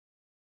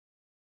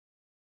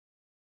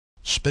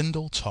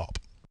Spindle top.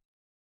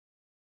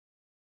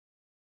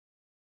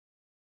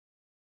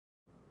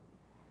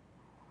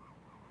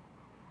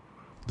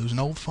 There was an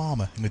old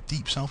farmer in the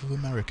deep south of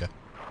America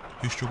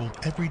who struggled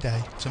every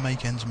day to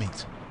make ends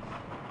meet.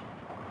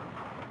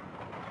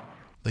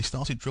 They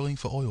started drilling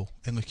for oil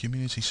in the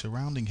community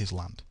surrounding his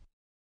land.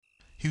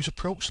 He was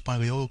approached by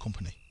the oil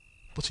company,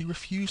 but he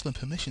refused them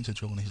permission to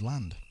drill on his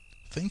land,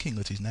 thinking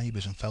that his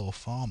neighbours and fellow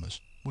farmers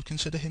would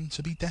consider him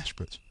to be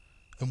desperate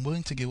and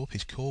willing to give up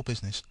his core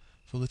business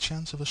for the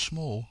chance of a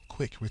small,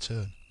 quick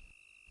return.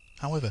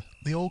 However,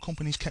 the oil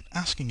companies kept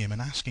asking him,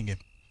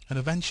 and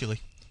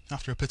eventually,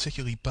 after a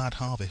particularly bad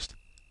harvest,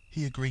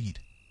 he agreed.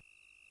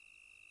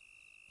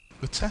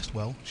 The test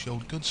well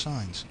showed good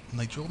signs, and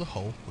they drilled a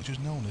hole which was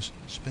known as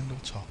spindle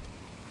top.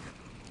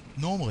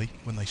 Normally,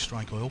 when they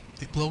strike oil,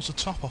 it blows the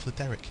top off the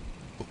derrick,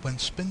 but when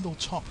spindle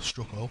top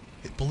struck oil,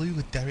 it blew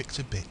the derrick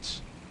to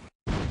bits.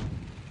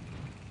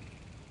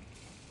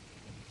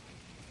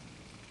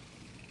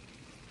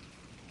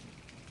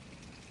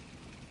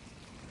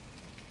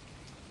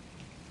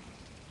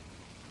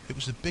 It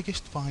was the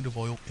biggest find of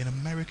oil in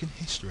American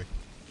history.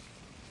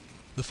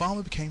 The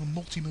farmer became a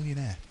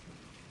multi-millionaire.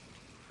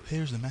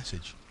 Here's the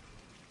message.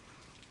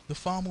 The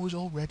farmer was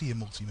already a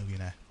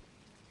multi-millionaire.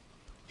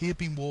 He had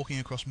been walking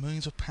across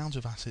millions of pounds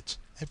of assets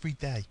every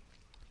day.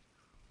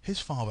 His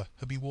father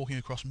had been walking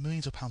across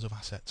millions of pounds of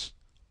assets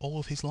all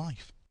of his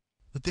life.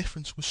 The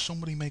difference was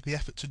somebody made the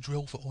effort to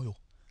drill for oil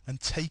and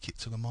take it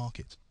to the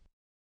market.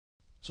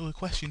 So the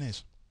question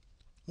is,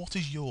 what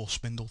is your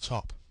spindle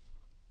top?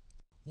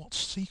 What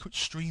secret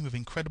stream of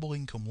incredible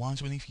income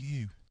lies beneath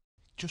you,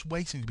 just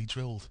waiting to be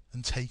drilled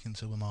and taken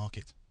to the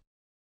market?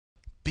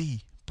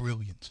 Be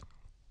brilliant.